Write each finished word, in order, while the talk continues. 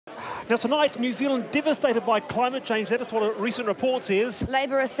Now tonight, New Zealand devastated by climate change. That is what a recent report says.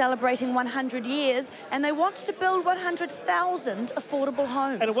 Labour are celebrating 100 years and they want to build 100,000 affordable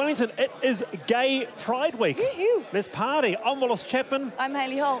homes. And in Wellington, it is Gay Pride Week. Let's party. I'm Wallace Chapman. I'm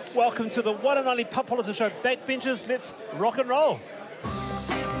Hayley Holt. Welcome to the one and only pub politics show, Backbenchers. Let's rock and roll.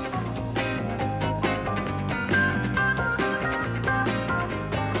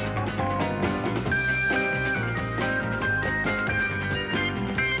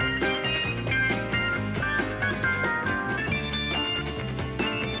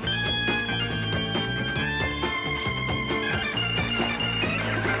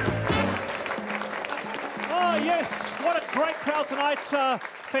 Yes, what a great crowd tonight.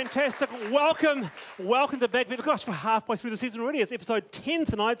 Fantastic. Welcome to Backbenchers. Gosh, we're halfway through the season already. It's episode 10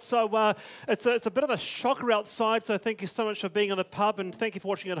 tonight, so it's a bit of a shocker outside, so thank you so much for being in the pub and thank you for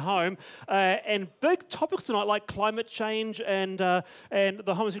watching at home. And big topics tonight like climate change and the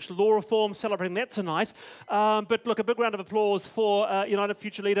homosexual law reform, celebrating that tonight. But look, a big round of applause for United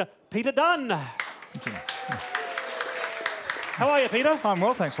Future leader Peter Dunne. Thank you. How are you, Peter? I'm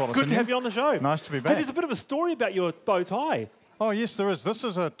well, thanks, Wallace. Good to have you on the show. Nice to be back. Hey, there's a bit of a story about your bow tie. Oh, yes, there is. This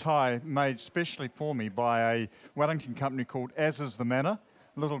is a tie made specially for me by a Wellington company called As Is the Manor,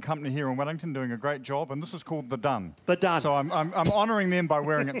 a little company here in Wellington doing a great job, and this is called the Dunne. The Dunne. So I'm honouring them by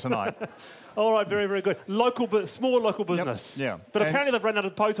wearing it tonight. All right, very, very good. Small local business. Yep. Yeah. But apparently they've run out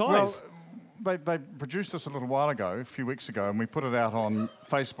of bow ties. Well, they produced this a little while ago, a few weeks ago, and we put it out on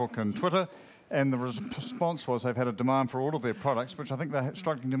Facebook and Twitter. And the response was they've had a demand for all of their products, which I think they're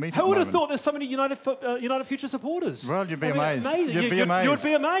struggling to meet. Who would have thought there's so many United Future supporters? Well, you'd be amazed. You'd be amazed.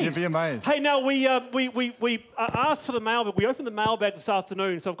 You'd be amazed. Hey, now we asked for the mailbag. We opened the mailbag this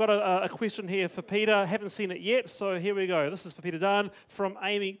afternoon, so I've got a question here for Peter. Haven't seen it yet, so here we go. This is for Peter Dunne from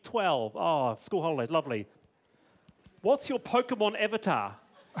Amy 12. Oh, school holiday, lovely. What's your Pokemon avatar?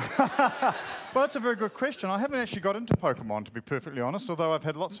 Well, that's a very good question. I haven't actually got into Pokemon, to be perfectly honest, although I've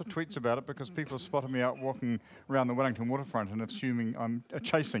had lots of tweets about it because people have spotted me out walking around the Wellington waterfront and assuming I'm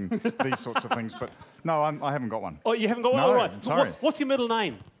chasing these sorts of things. But no, I haven't got one. Oh, you haven't got one? No, all right. sorry. What's your middle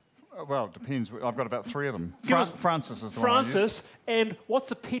name? Well, it depends. I've got about 3 of them. Francis is the one I use. Francis. And what's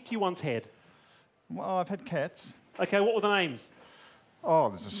the pet you once had? Well, I've had cats. Okay, what were the names? Oh,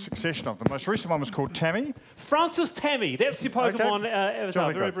 there's a succession of them. The most recent one was called Tammy. Francis Tammy, that's your Pokemon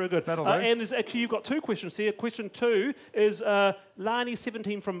avatar. Very, very good. That'll do. And there's actually, you've got 2 questions here. Question 2 is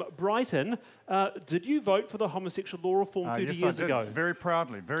Lani17 from Brighton. Did you vote for the homosexual law reform 30 years years ago? Very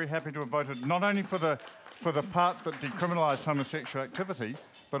proudly. Very happy to have voted not only for the part that decriminalised homosexual activity,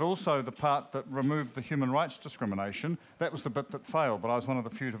 but also the part that removed the human rights discrimination. That was the bit that failed, but I was one of the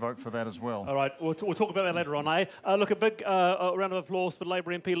few to vote for that as well. All right, we'll talk about that later on, eh? Look, a big round of applause for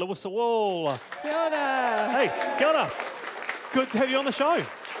Labour MP Louisa. Kia ora. Hey, kia ora. Good to have you on the show.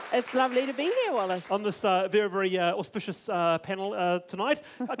 It's lovely to be here, Wallace. On this very, very auspicious panel tonight.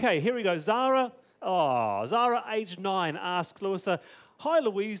 Okay, here we go. Zara, aged 9, asks Louisa, "Hi,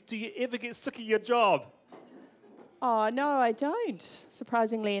 Louise, do you ever get sick of your job?" Oh, no, I don't.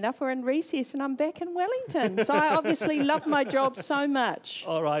 Surprisingly enough, we're in recess and I'm back in Wellington. So I obviously love my job so much.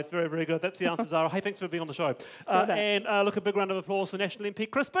 All right, very, very good. That's the answer, Zara. Hey, thanks for being on the show. And look, a big round of applause for National MP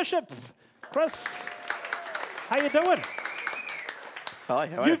Chris Bishop. Chris, how you doing? Hi,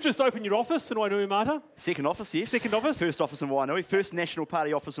 how are you? You've just opened your office in Wainuiomata. Second office, yes. Second office? First office in Wainui. First National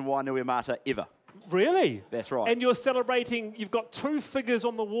Party office in Wainuiomata ever. Really? That's right. And you're celebrating, you've got 2 figures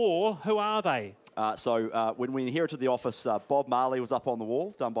on the wall. Who are they? When we inherited the office, Bob Marley was up on the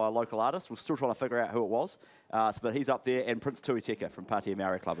wall, done by a local artist. We're still trying to figure out who it was. But he's up there, and Prince Tuiteka from Pātea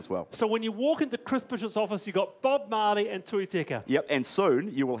Maori Club as well. So when you walk into Chris Bishop's office, you've got Bob Marley and Tuiteka. Yep, and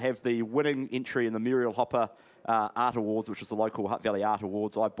soon you will have the winning entry in the Muriel Hopper Art Awards, which is the local Hutt Valley Art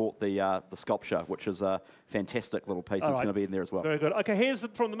Awards. I bought the sculpture, which is a fantastic little piece that's going to be in there as well. Very good. Okay, here's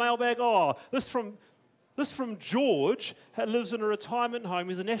from the mailbag. Oh, this from George, who lives in a retirement home.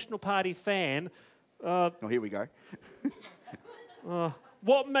 He's a National Party fan. Oh, here we go.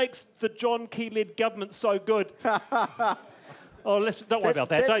 What makes the John Key-led government so good? Oh, don't worry about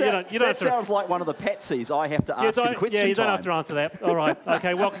that. That sounds like one of the patsies I have to ask in question time. Yeah, you don't have to answer that. All right.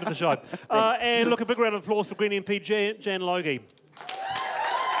 Okay, welcome to the show. And look, a big round of applause for Green MP Jan Logie.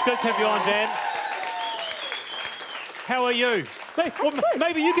 Good to have you on, Jan. How are you?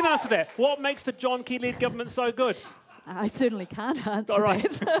 Maybe you can answer that. What makes the John Key-led government so good? I certainly can't answer All right.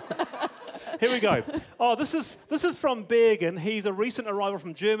 that. Here we go. Oh, this is from Bergen. He's a recent arrival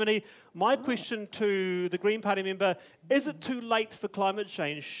from Germany. My question to the Green Party member, is it too late for climate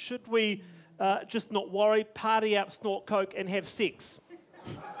change? Should we just not worry, party out, snort coke and have sex?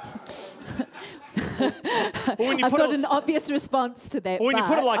 I've got an obvious response to that. Well, when you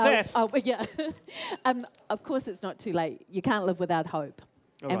put it like that. Oh, yeah. Of course, it's not too late. You can't live without hope.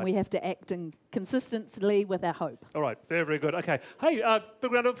 And we have to act consistently with our hope. All right, very, very good. Okay. Hey,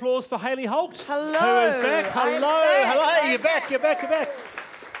 big round of applause for Hayley Holt. Hello. Who is back. Hello. Hello. I'm You're back. You're back. You're back.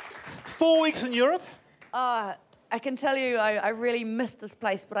 4 weeks in Europe. I can tell you, I really missed this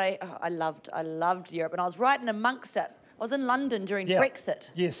place, but I loved Europe, and I was right in amongst it. I was in London during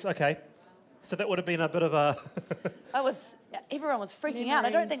Brexit. Yes. Okay. So that would have been a bit of a... Everyone was freaking out. I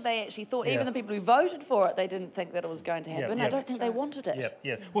don't think they actually thought, even the people who voted for it, they didn't think that it was going to happen. I don't think they wanted it. Yeah,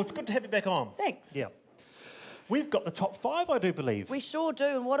 yeah. Well, it's good to have you back on. Thanks. Yeah. We've got the top 5, I do believe. We sure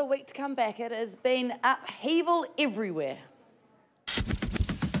do, and what a week to come back. It has been upheaval everywhere.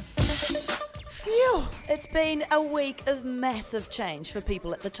 Phew! It's been a week of massive change for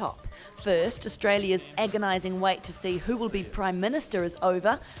people at the top. First, Australia's agonising wait to see who will be Prime Minister is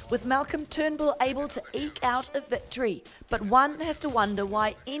over, with Malcolm Turnbull able to eke out a victory. But one has to wonder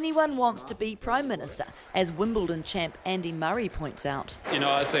why anyone wants to be Prime Minister, as Wimbledon champ Andy Murray points out. You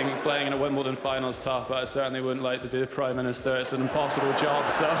know, I think playing in a Wimbledon final is tough, but I certainly wouldn't like to be the Prime Minister. It's an impossible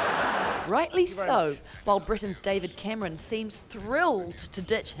job, so... Rightly so, while Britain's David Cameron seems thrilled to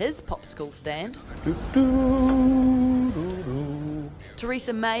ditch his popsicle stand.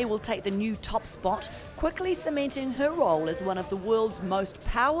 Theresa May will take the new top spot, quickly cementing her role as one of the world's most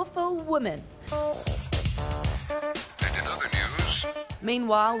powerful women. And in other news...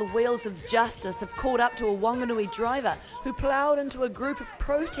 Meanwhile, the wheels of justice have caught up to a Wanganui driver who ploughed into a group of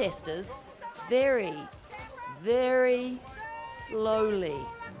protesters very, very slowly.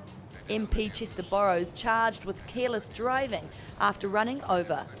 MP Chester Borrows charged with careless driving after running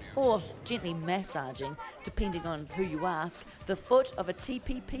over, or gently massaging, depending on who you ask, the foot of a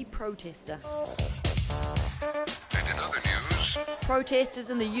TPP protester. And in other news...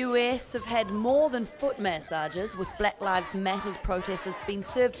 Protesters in the US have had more than foot massages, with Black Lives Matter's protesters being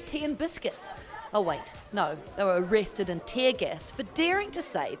served tea and biscuits. Oh wait, no, they were arrested and tear-gassed for daring to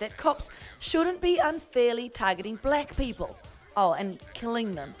say that cops shouldn't be unfairly targeting black people. Oh, and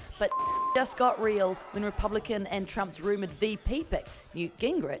killing them. But just got real when Republican and Trump's rumoured VP pick, Newt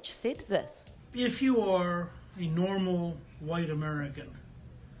Gingrich, said this. If you are a normal white American,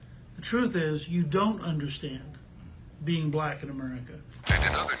 the truth is you don't understand being black in America. And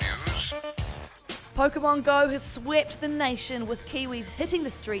in other news... Pokemon Go has swept the nation, with Kiwis hitting the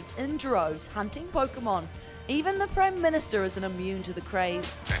streets in droves hunting Pokemon. Even the Prime Minister isn't immune to the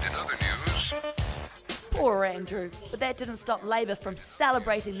craze. And in other news... Poor Andrew, but that didn't stop Labour from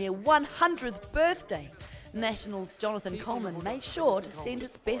celebrating their 100th birthday. National's Jonathan Coleman made sure to send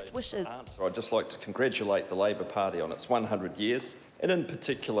his best wishes. So I'd just like to congratulate the Labour Party on its 100 years, and in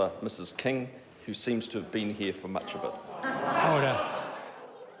particular Mrs King, who seems to have been here for much of it.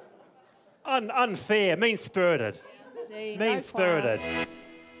 Unfair, mean-spirited. Mean-spirited.